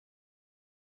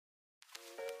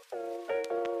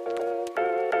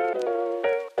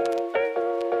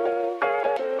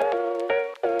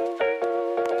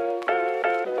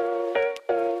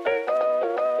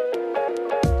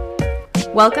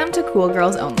Welcome to Cool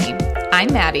Girls Only.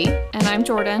 I'm Maddie. And I'm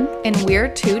Jordan. And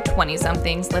we're two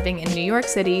 20-somethings living in New York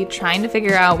City trying to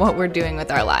figure out what we're doing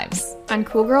with our lives. On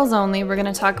Cool Girls Only, we're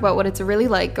going to talk about what it's really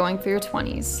like going through your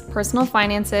 20s. Personal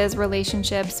finances,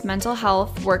 relationships, mental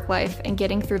health, work life, and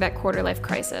getting through that quarter-life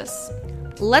crisis.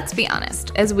 Let's be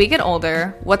honest, as we get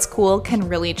older, what's cool can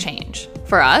really change.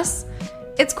 For us,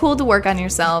 it's cool to work on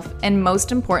yourself and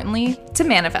most importantly, to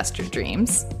manifest your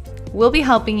dreams. We'll be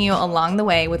helping you along the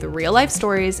way with real life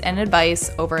stories and advice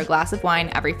over a glass of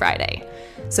wine every Friday.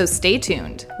 So stay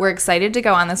tuned. We're excited to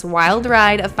go on this wild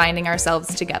ride of finding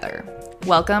ourselves together.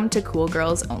 Welcome to Cool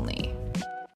Girls Only.